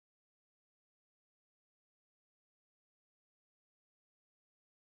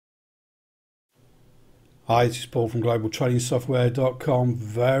Hi, this is Paul from globaltradingsoftware.com.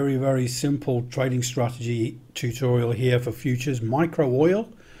 Very simple trading strategy tutorial here for futures. Micro oil.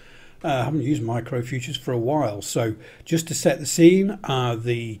 I haven't used micro futures for a while. So just to set the scene,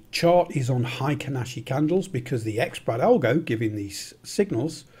 the chart is on high Kanashi candles because the expert algo giving these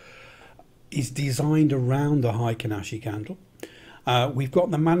signals is designed around the high Kanashi candle. We've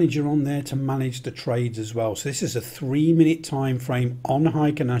got the manager on there to manage the trades as well. So this is a 3-minute time frame on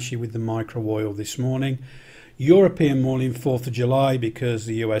high Kanashi with the micro oil this morning. European morning, 4th of July, because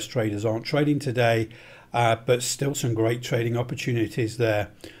the US traders aren't trading today, but still some great trading opportunities there.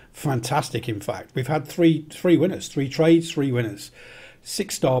 Fantastic, in fact. We've had three winners, 3 trades, 3 winners.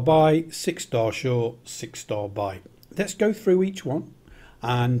 6-star buy, 6-star short, 6-star buy. Let's go through each one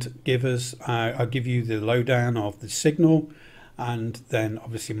and I'll give you the lowdown of the signal and then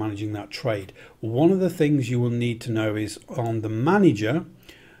obviously managing that trade. One of the things you will need to know is on the manager,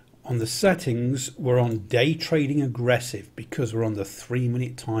 on the settings, we're on day trading aggressive because we're on the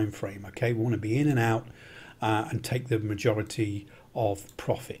 3-minute time frame. Okay, we want to be in and out and take the majority of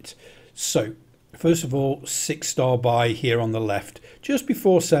profit. So first of all, 6-star buy here on the left just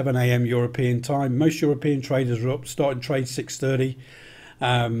before 7 a.m. European time. Most European traders are up, starting trade 6:30.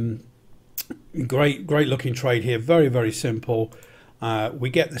 Great looking trade here. Very simple. We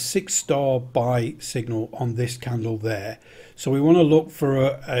get the 6-star buy signal on this candle there, so we want to look for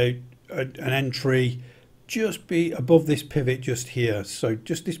an entry just be above this pivot just here. So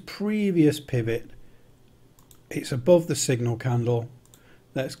just this previous pivot, it's above the signal candle.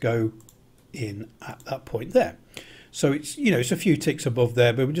 Let's go in at that point there. So it's, you know, it's a few ticks above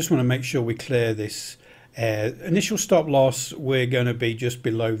there, but we just want to make sure we clear this initial stop loss. We're going to be just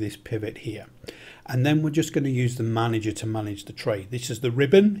below this pivot here, and then we're just going to use the manager to manage the trade. This is the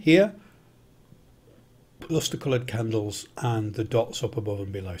ribbon here, luster colored candles, and the dots up above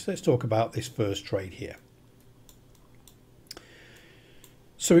and below. So let's talk about this first trade here.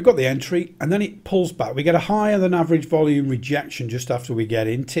 So we've got the entry and then it pulls back. We get a higher than average volume rejection just after we get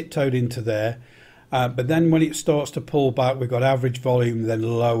in, tiptoed into there. But then when it starts to pull back, we've got average volume, then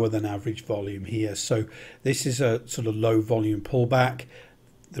lower than average volume here. So this is a sort of low volume pullback.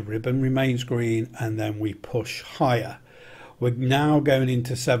 The ribbon remains green and then we push higher. We're now going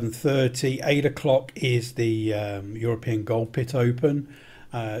into 7:30. 8 o'clock is the European gold pit open.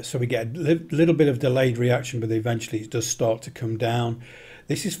 So we get a little bit of delayed reaction, but eventually it does start to come down.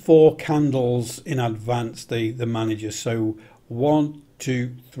 This is 4 candles in advance, the manager. So 1,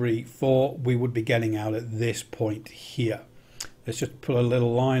 2, 3, 4, we would be getting out at this point here. Let's just put a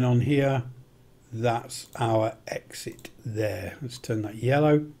little line on here. That's our exit there. Let's turn that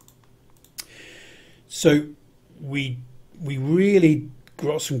yellow. So we really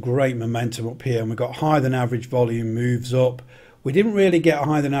got some great momentum up here, and we got higher than average volume moves up. We didn't really get a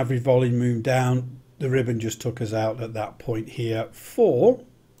higher than average volume move down. The ribbon just took us out at that point here for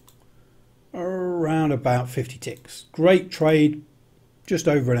around about 50 ticks. Great trade, just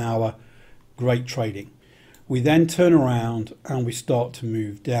over an hour, great trading. We then turn around and we start to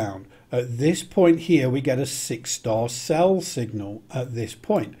move down. At this point here, we get a 6-star sell signal at this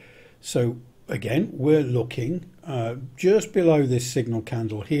point. So again, we're looking just below this signal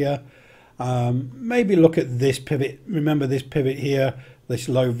candle here. Maybe look at this pivot. Remember this pivot here, this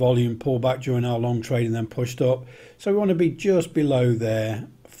low volume pullback during our long trade and then pushed up. So we want to be just below there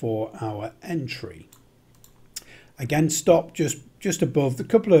for our entry. Again, stop just above the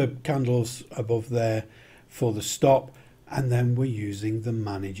couple of candles above there for the stop, and then we're using the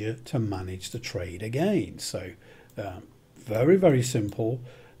manager to manage the trade again. So very simple.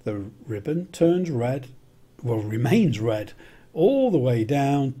 The ribbon turns red, well, remains red all the way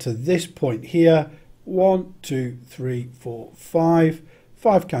down to this point here. 1, 2, 3, 4, 5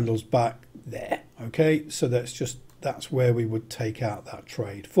 candles back there. Okay, so that's where we would take out that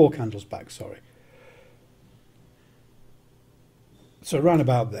trade. 4 candles back, sorry. So around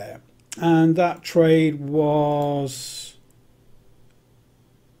about there, and that trade was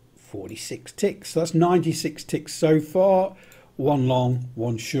 46 ticks. That's 96 ticks so far. 1 long,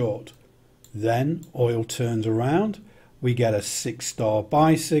 1 short. Then oil turns around. We get a 6-star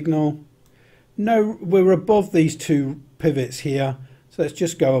buy signal. No, we're above these 2 pivots here. So let's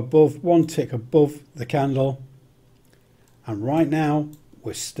just go above, 1 tick above the candle. And right now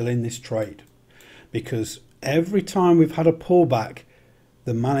we're still in this trade because every time we've had a pullback,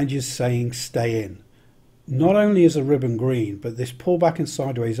 the manager's saying stay in. Not only is the ribbon green, but this pullback and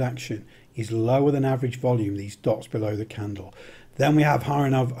sideways action is lower than average volume, these dots below the candle. Then we have higher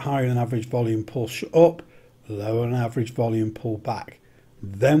than average volume push up, lower than average volume pull back.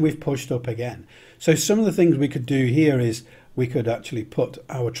 Then we've pushed up again. So some of the things we could do here is we could actually put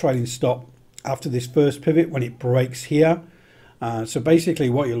our trailing stop after this first pivot when it breaks here. So basically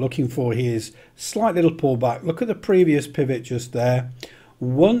what you're looking for here is slight little pullback. Look at the previous pivot just there.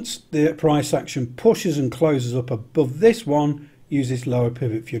 Once the price action pushes and closes up above this one, use this lower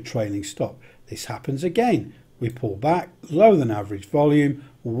pivot for your trailing stop. This happens again. We pull back, lower than average volume.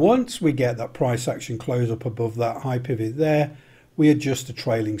 Once we get that price action close up above that high pivot there, we adjust the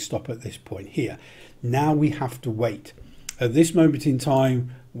trailing stop at this point here. Now we have to wait. At this moment in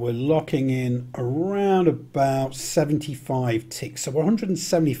time, we're locking in around about 75 ticks. So we're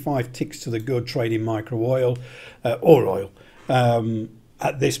 175 ticks to the good trading micro oil or oil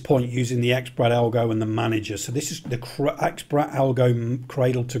at this point using the XBRAT Algo and the manager. So this is the XBRAT Algo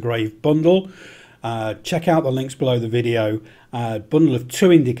Cradle to Grave bundle. Check out the links below the video. Bundle of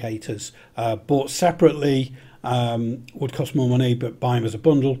 2 indicators bought separately would cost more money, but buy them as a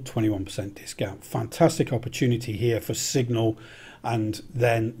bundle, 21% discount. Fantastic opportunity here for signal and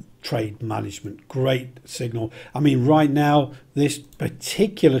then trade management. Great signal. I mean, right now this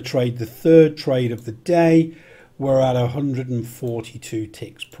particular trade, the third trade of the day, we're at 142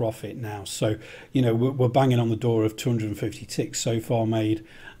 ticks profit now. So, you know, we're banging on the door of 250 ticks so far made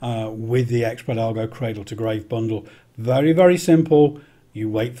with the XBRAT Algo Cradle to Grave bundle. Very, very simple. You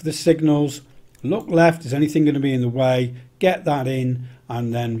wait for the signals, look left, is anything going to be in the way, get that in,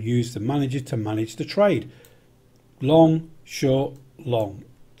 and then use the manager to manage the trade. Long, short, long.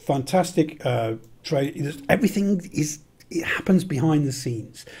 Fantastic trade. Everything it happens behind the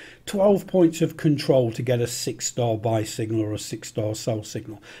scenes. 12 points of control to get a 6-star buy signal or a 6-star sell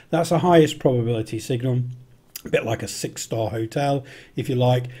signal. That's the highest probability signal. A bit like a 6-star hotel, if you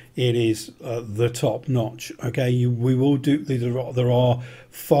like. It is the top notch. Okay, we will do. There are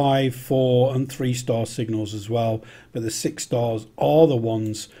 5, 4, and 3-star signals as well, but the 6 stars are the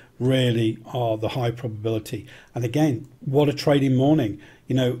ones really are the high probability. And again, what a trading morning.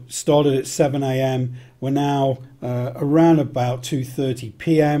 You know, started at 7 a.m. We're now around about 2:30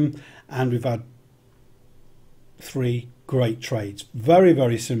 p.m. and we've had 3 great trades. Very,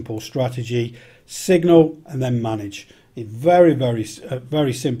 very simple strategy. Signal and then manage. It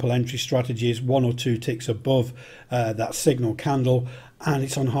very simple entry strategy is 1 or 2 ticks above that signal candle, and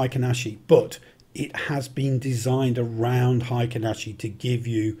it's on Heikin-Ashi, but it has been designed around Heikin-Ashi to give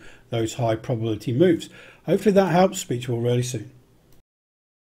you those high probability moves. Hopefully that helps. Speak to you all really soon.